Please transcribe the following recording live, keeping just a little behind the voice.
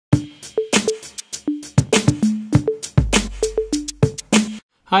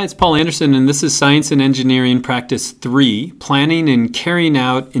Hi, it's Paul Andersen, and this is Science and Engineering Practice 3, Planning and Carrying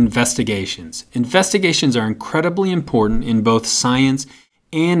Out Investigations. Investigations are incredibly important in both science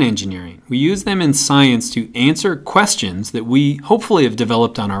and engineering. We use them in science to answer questions that we hopefully have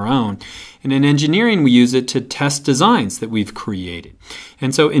developed on our own. And in engineering, we use it to test designs that we've created.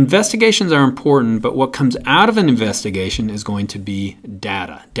 And so investigations are important, but what comes out of an investigation is going to be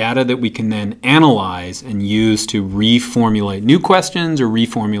data. Data that we can then analyze and use to reformulate new questions or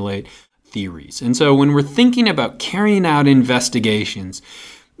reformulate theories. And so when we're thinking about carrying out investigations,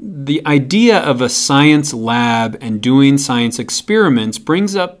 the idea of a science lab and doing science experiments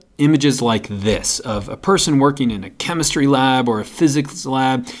brings up images like this of a person working in a chemistry lab or a physics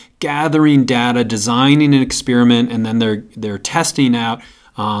lab, gathering data, designing an experiment, and then they're testing out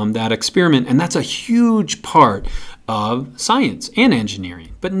that experiment. And that's a huge part of science and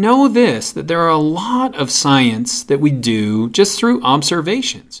engineering. But know this, that there are a lot of science that we do just through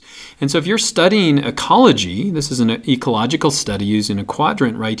observations. And so if you're studying ecology, this is an ecological study using a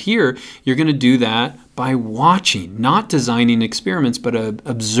quadrant right here, you're going to do that by watching, not designing experiments, but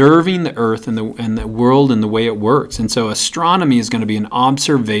observing the Earth and the world and the way it works. And so astronomy is going to be an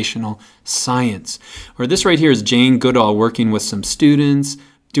observational science. Or this right here is Jane Goodall working with some students,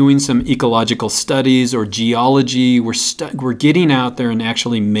 doing some ecological studies or geology. We're getting out there and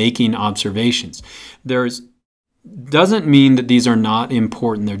actually making observations. Doesn't mean that these are not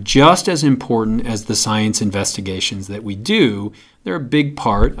important. They're just as important as the science investigations that we do. They're a big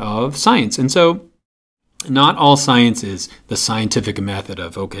part of science. And so not all science is the scientific method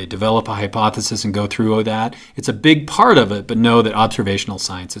of, okay, develop a hypothesis and go through all that. It's a big part of it, but know that observational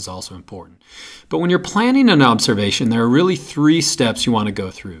science is also important. But when you're planning an observation, there are really 3 steps you want to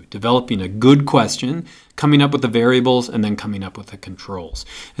go through. Developing a good question, coming up with the variables, and then coming up with the controls.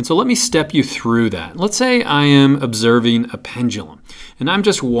 And so let me step you through that. Let's say I am observing a pendulum, and I'm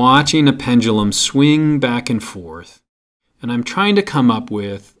just watching a pendulum swing back and forth, and I'm trying to come up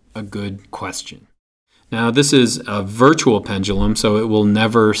with a good question. Now, this is a virtual pendulum, so it will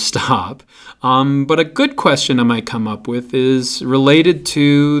never stop. But a good question I might come up with is related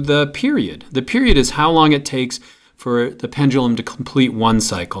to the period. The period is how long it takes for the pendulum to complete one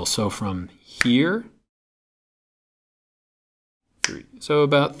cycle. So from here, so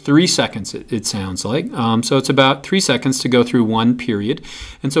about 3 seconds, it sounds like. So it's about 3 seconds to go through one period.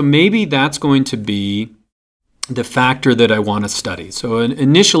 And so maybe that's going to be the factor that I want to study. So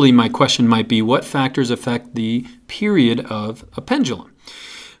initially my question might be, what factors affect the period of a pendulum?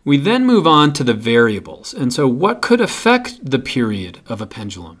 We then move on to the variables. And so what could affect the period of a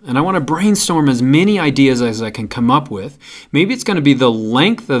pendulum? And I want to brainstorm as many ideas as I can come up with. Maybe it's going to be the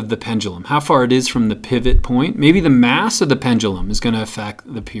length of the pendulum, how far it is from the pivot point. Maybe the mass of the pendulum is going to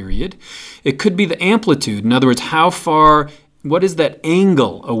affect the period. It could be the amplitude. In other words, what is that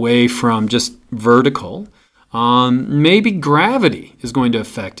angle away from just vertical? Maybe gravity is going to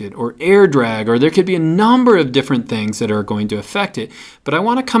affect it, or air drag, or there could be a number of different things that are going to affect it. But I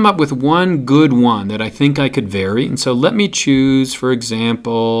want to come up with one good one that I think I could vary. And so let me choose, for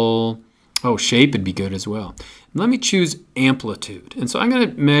example, shape would be good as well. Let me choose amplitude. And so I'm going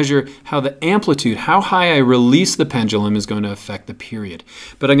to measure how the amplitude, how high I release the pendulum is going to affect the period.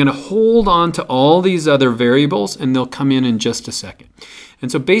 But I'm going to hold on to all these other variables, and they'll come in just a second.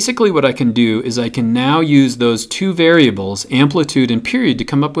 And so basically what I can do is I can now use those 2 variables, amplitude and period, to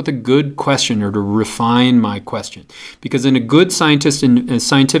come up with a good question or to refine my question. Because in a good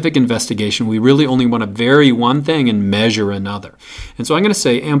scientific investigation, we really only want to vary one thing and measure another. And so I'm going to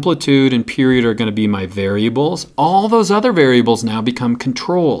say amplitude and period are going to be my variables. All those other variables now become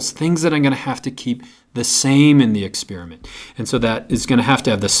controls, things that I'm going to have to keep the same in the experiment. And so that is going to have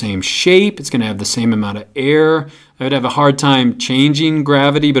the same shape. It's going to have the same amount of air. I would have a hard time changing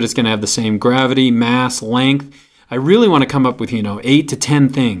gravity, but it's going to have the same gravity, mass, length. I really want to come up with, 8 to 10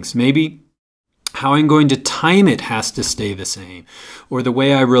 things. Maybe how I'm going to time it has to stay the same, or the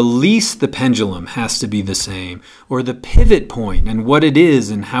way I release the pendulum has to be the same, or the pivot point and what it is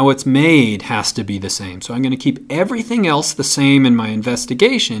and how it's made has to be the same. So I'm going to keep everything else the same in my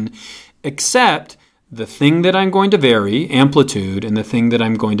investigation, except the thing that I'm going to vary, amplitude, and the thing that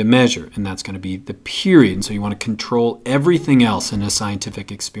I'm going to measure, and that's going to be the period. And so you want to control everything else in a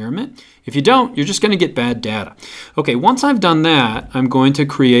scientific experiment. If you don't, you're just going to get bad data. Okay, once I've done that, I'm going to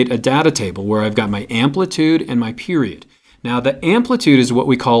create a data table where I've got my amplitude and my period. Now, the amplitude is what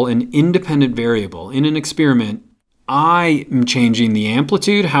we call an independent variable. In an experiment, I am changing the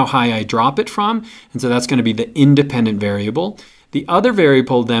amplitude, how high I drop it from, and so that's going to be the independent variable. The other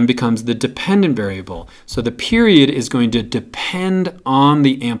variable then becomes the dependent variable. So the period is going to depend on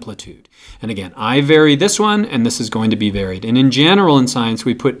the amplitude. And again, I vary this one, and this is going to be varied. And in general in science,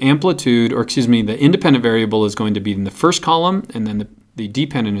 we put amplitude, or excuse me, the independent variable is going to be in the first column, and then the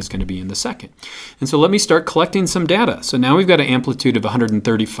dependent is going to be in the second. And so let me start collecting some data. So now we've got an amplitude of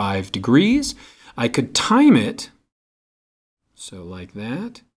 135 degrees. I could time it, so like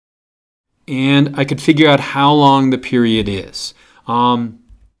that. And I could figure out how long the period is.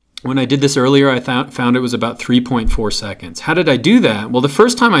 When I did this earlier, I found it was about 3.4 seconds. How did I do that? Well, the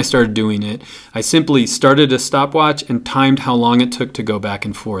first time I started doing it, I simply started a stopwatch and timed how long it took to go back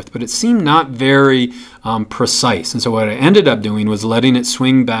and forth. But it seemed not very precise. And so what I ended up doing was letting it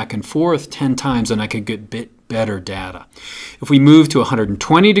swing back and forth 10 times, and I could get better data. If we move to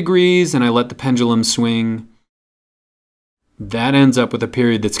 120 degrees and I let the pendulum swing, that ends up with a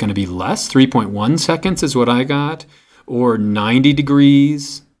period that's going to be less. 3.1 seconds is what I got. Or 90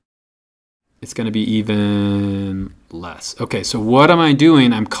 degrees, it's going to be even less. Okay, so what am I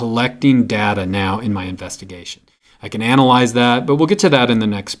doing? I'm collecting data now in my investigation. I can analyze that, but we'll get to that in the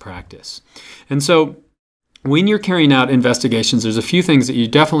next practice. And so when you're carrying out investigations, there's a few things that you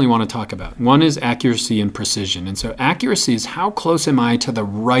definitely want to talk about. One is accuracy and precision. And so accuracy is how close am I to the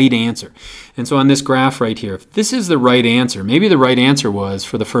right answer? And so on this graph right here, if this is the right answer, maybe the right answer was,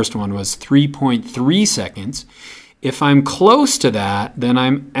 for the first one, was 3.3 seconds. If I'm close to that, then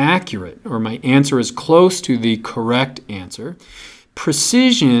I'm accurate, or my answer is close to the correct answer.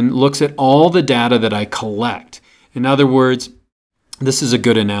 Precision looks at all the data that I collect. In other words, this is a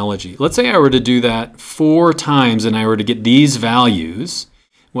good analogy. Let's say I were to do that 4 times and I were to get these values.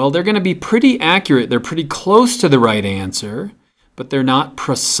 Well, they're going to be pretty accurate. They're pretty close to the right answer, but they're not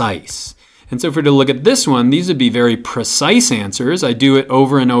precise. And so if we were to look at this one, these would be very precise answers. I do it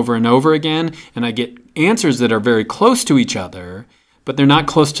over and over and over again, and I get answers that are very close to each other, but they're not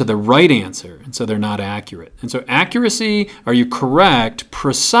close to the right answer, and so they're not accurate. And so accuracy, are you correct?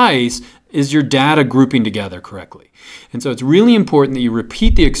 Precise, is your data grouping together correctly? And so it's really important that you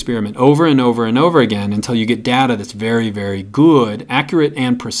repeat the experiment over and over and over again until you get data that's very, very good, accurate,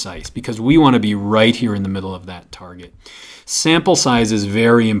 and precise, because we want to be right here in the middle of that target. Sample size is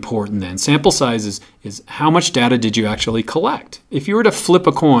very important then. Sample size is how much data did you actually collect? If you were to flip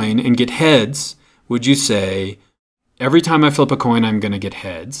a coin and get heads, would you say, every time I flip a coin, I'm going to get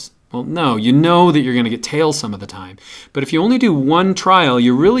heads? Well, no, you know that you're going to get tails some of the time. But if you only do one trial,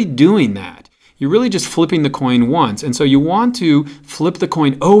 you're really doing that. You're really just flipping the coin once. And so you want to flip the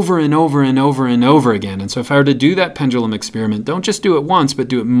coin over and over and over and over again. And so if I were to do that pendulum experiment, don't just do it once, but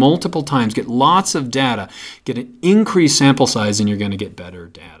do it multiple times. Get lots of data. Get an increased sample size, and you're going to get better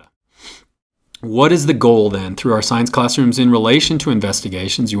data. What is the goal then through our science classrooms in relation to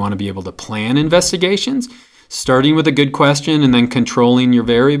investigations? You want to be able to plan investigations, starting with a good question and then controlling your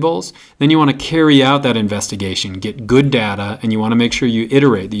variables. Then you want to carry out that investigation, get good data, and you want to make sure you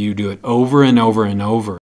iterate, that you do it over and over and over.